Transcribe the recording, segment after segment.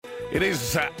It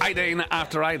is 18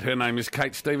 after 8. Her name is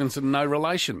Kate Stevenson, no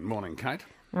relation. Morning, Kate.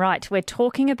 Right, we're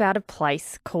talking about a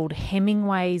place called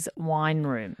Hemingway's Wine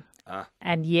Room.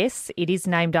 And yes, it is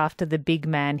named after the big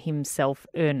man himself,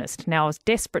 Ernest. Now, I was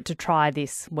desperate to try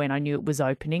this when I knew it was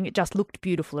opening. It just looked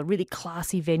beautiful, a really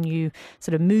classy venue,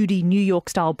 sort of moody New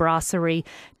York-style brasserie.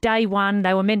 Day one,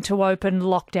 they were meant to open,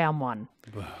 lockdown one.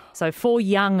 So 4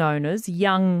 young owners,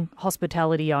 young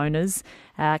hospitality owners,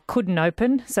 couldn't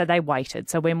open, so they waited.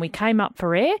 So when we came up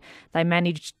for air, they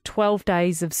managed 12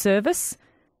 days of service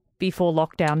before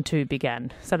lockdown 2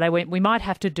 began. So they went, we might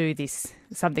have to do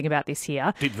something about this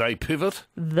here. Did they pivot?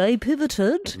 They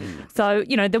pivoted. So,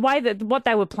 you know, the way that what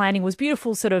they were planning was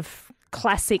beautiful sort of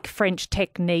classic French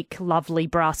technique, lovely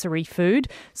brasserie food.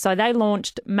 So they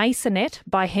launched Maisonette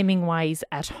by Hemingway's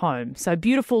at home. So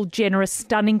beautiful, generous,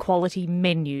 stunning quality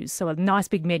menus. So a nice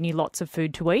big menu, lots of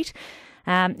food to eat.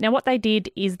 Now what they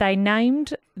did is they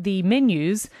named the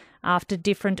menus after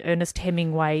different Ernest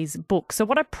Hemingway's books. So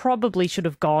what I probably should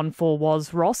have gone for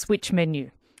was, Ross, which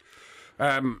menu?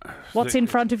 What's in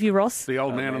front of you, Ross? The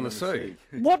Old Man and the Sea.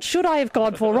 What should I have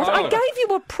gone for, Ross? I gave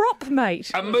you a prop, mate.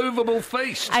 A Movable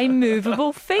Feast. A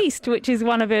Movable Feast, which is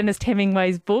one of Ernest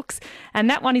Hemingway's books. And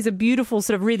that one is a beautiful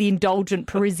sort of really indulgent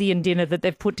Parisian dinner that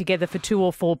they've put together for 2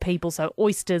 or 4 people. So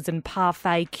oysters and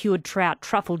parfait, cured trout,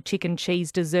 truffled chicken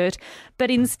cheese dessert. But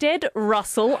instead,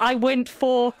 Russell, I went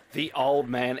for The Old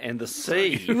Man and the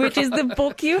Sea. which is the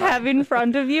book you have in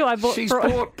front of you. She's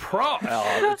brought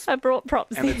props. I brought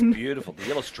props And in. it's beautiful. The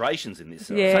illustrations in this.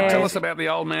 Yeah. So tell us about The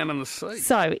Old Man and the Sea.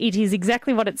 So it is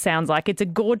exactly what it sounds like. It's a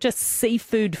gorgeous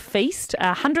seafood feast,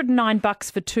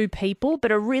 $109 for 2 people,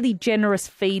 but a really generous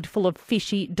feed full of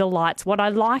fishy delights. What I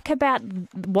like about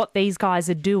what these guys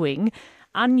are doing,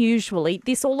 unusually,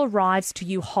 this all arrives to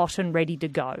you hot and ready to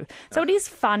go. So it is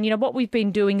fun. You know, what we've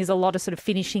been doing is a lot of sort of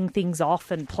finishing things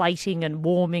off and plating and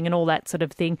warming and all that sort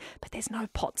of thing, but there's no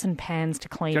pots and pans to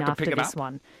clean Do you have to after pick it this up?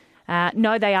 one.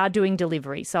 No, they are doing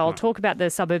delivery. So I'll talk about the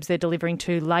suburbs they're delivering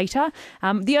to later.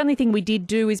 The only thing we did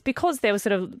do is, because there were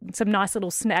sort of some nice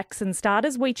little snacks and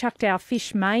starters, we chucked our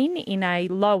fish main in a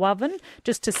low oven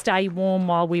just to stay warm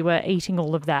while we were eating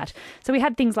all of that. So we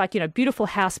had things like, you know, beautiful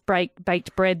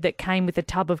house-baked bread that came with a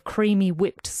tub of creamy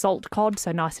whipped salt cod,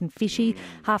 so nice and fishy,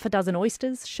 half a dozen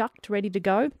oysters shucked, ready to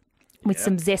go, with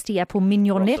some zesty apple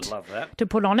mignonette Ross would love that. to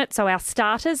put on it. So our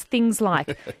starters, things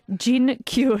like gin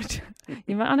cured.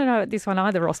 I don't know this one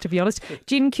either, Ross, to be honest.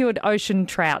 Gin cured ocean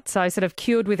trout. So sort of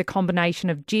cured with a combination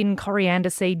of gin,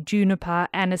 coriander seed, juniper,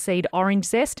 aniseed, orange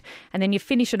zest. And then you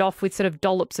finish it off with sort of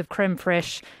dollops of creme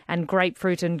fraiche and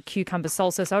grapefruit and cucumber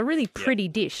salsa. So a really pretty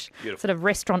dish. Beautiful. Sort of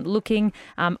restaurant looking.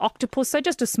 Octopus. So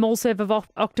just a small serve of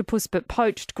octopus, but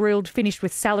poached, grilled, finished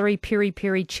with celery,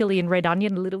 piri-piri, chili and red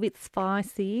onion. A little bit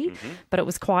spicy, but it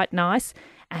was quite nice.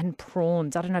 And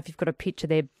prawns. I don't know if you've got a picture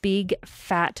there. Big,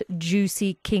 fat,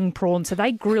 juicy king prawns. So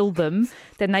they grill them,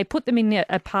 then they put them in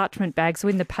a parchment bag, so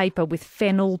in the paper, with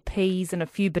fennel, peas and a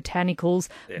few botanicals,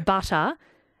 butter,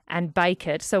 and bake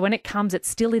it. So when it comes, it's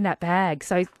still in that bag.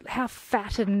 So how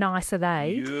fat and nice are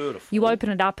they? Beautiful. You open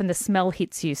it up and the smell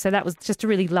hits you. So that was just a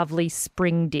really lovely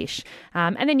spring dish.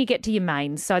 And then you get to your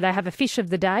mains. So they have a fish of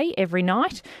the day every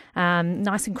night,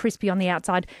 nice and crispy on the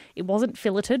outside. It wasn't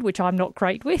filleted, which I'm not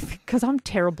great with because I'm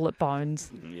terrible at bones.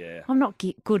 Yeah. I'm not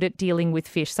good at dealing with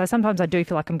fish. So sometimes I do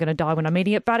feel like I'm going to die when I'm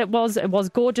eating it. But it was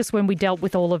gorgeous when we dealt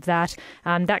with all of that.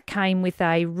 That came with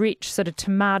a rich sort of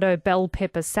tomato, bell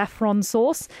pepper, saffron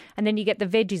sauce. And then you get the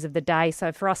veggies of the day.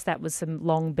 So for us, that was some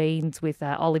long beans with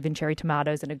olive and cherry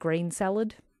tomatoes and a green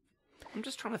salad. I'm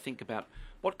just trying to think about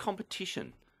what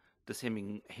competition does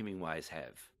Hemingway's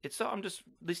have. I'm just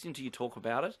listening to you talk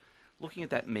about it, looking at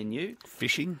that menu.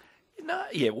 Fishing? No,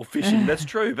 yeah, well, fishing, that's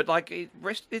true. But like,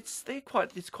 it's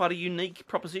quite a unique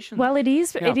proposition. Well, it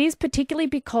is. Yeah. It is particularly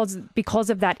because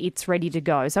of that. It's ready to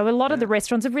go. So a lot of the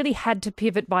restaurants have really had to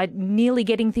pivot by nearly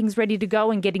getting things ready to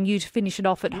go and getting you to finish it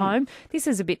off at home. This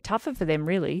is a bit tougher for them,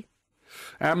 really.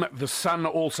 The Sun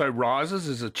Also Rises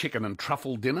is a chicken and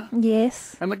truffle dinner.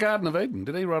 Yes. And The Garden of Eden.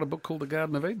 Did he write a book called The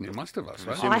Garden of Eden? He must have, us, right?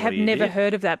 Presumably I have he never did.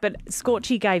 heard of that, but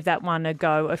Scorchy gave that one a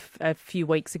go a few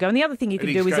weeks ago. And the other thing you can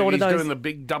And do is order he's those. doing the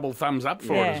big double thumbs up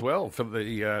for it Yeah. as well. For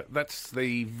the that's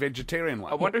the vegetarian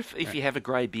one. I wonder if you have a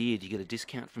grey beard, you get a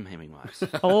discount from Hemingway's.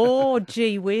 Oh,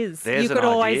 gee whiz. There's You could an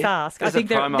always idea. ask. There's I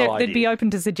think a promo they'd be idea. open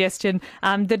to suggestion.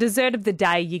 The dessert of the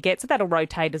day you get, so that'll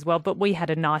rotate as well, but we had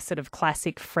a nice sort of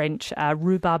classic French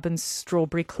rhubarb and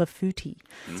strawberry clafouti.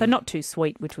 So not too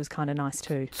sweet, which was kind of nice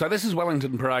too. So this is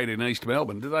Wellington Parade in East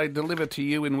Melbourne. Do they deliver to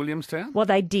you in Williamstown? Well,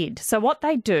 they did. So what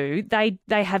they do, they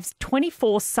have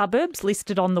 24 suburbs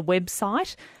listed on the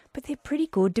website, But they're pretty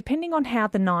good, depending on how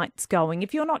the night's going.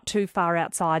 If you're not too far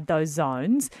outside those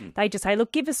zones, they just say,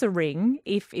 look, give us a ring.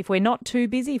 If we're not too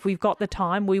busy, if we've got the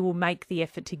time, we will make the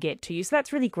effort to get to you. So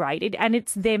that's really great. And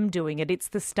it's them doing it. It's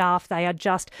the staff. They are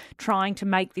just trying to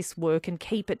make this work and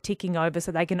keep it ticking over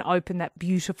so they can open that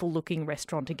beautiful-looking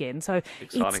restaurant again. So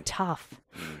Exciting. It's tough.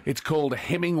 It's called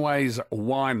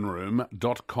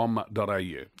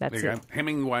hemingwayswineroom.com.au. That's there you it. go.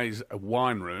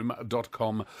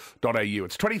 hemingwayswineroom.com.au.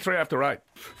 It's 23 after 8.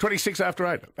 26 after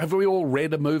 8. Have we all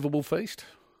read A Movable Feast?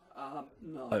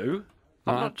 No.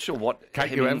 I'm not sure what...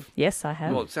 Kate, you have? Yes, I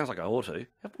have. Well, it sounds like I ought to.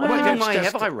 Well, What it's Hemingway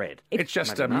just- have I read? It's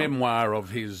just a memoir of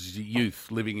his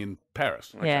youth living in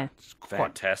Paris. Yeah. It's quite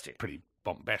Fantastic. pretty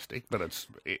bombastic, but it's...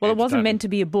 Well, it wasn't meant to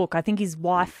be a book. I think his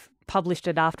wife published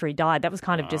it after he died. That was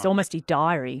kind of just almost his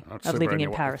diary of living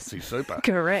in Paris. See, super.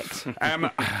 Correct.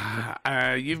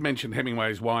 You've mentioned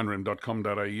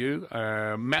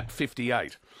hemingwayswineroom.com.au. Map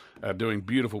 58, doing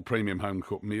beautiful premium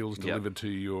home-cooked meals delivered to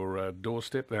your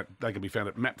doorstep. They can be found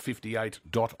at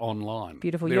map58.online.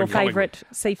 Beautiful. They're Your in Collingwood. favourite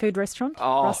seafood restaurant,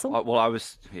 Russell? I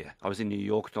was in New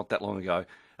York not that long ago.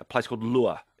 A place called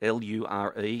Lure,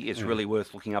 Lure. It's really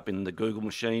worth looking up in the Google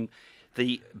machine.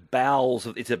 The bowels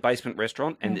of it's a basement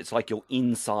restaurant, and it's like you're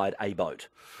inside a boat.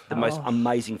 The most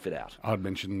amazing fit out. I'd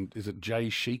mentioned, is it Jay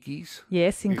Sheiky's?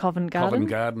 Yes, in Covent Garden. Covent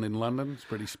Garden in London. It's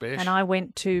pretty special. And I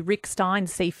went to Rick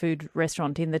Stein's seafood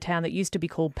restaurant in the town that used to be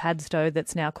called Padstow,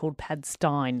 that's now called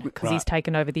Padstein, because he's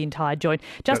taken over the entire joint.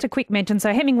 Just a quick mention,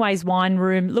 so Hemingway's Wine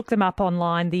Room, look them up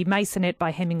online, the Masonette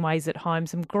by Hemingway's at home,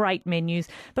 some great menus.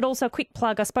 But also a quick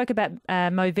plug, I spoke about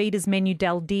Movita's Menu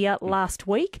del Dia last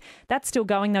week. That's still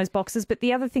going, those boxes. But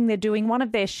the other thing they're doing, one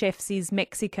of their chefs is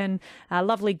Mexican, a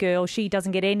lovely girl. She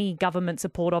doesn't get any government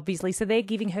support, obviously, so they're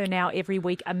giving her now every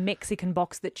week a Mexican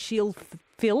box that she'll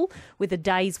fill with a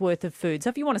day's worth of food. So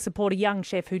if you want to support a young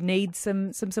chef who needs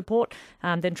some support,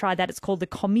 then try that. It's called the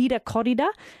Comida Corrida,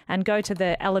 and go to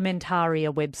the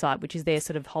Alimentaria website, which is their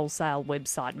sort of wholesale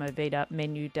website, Movita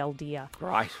Menu del Dia.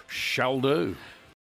 Right. Shall do.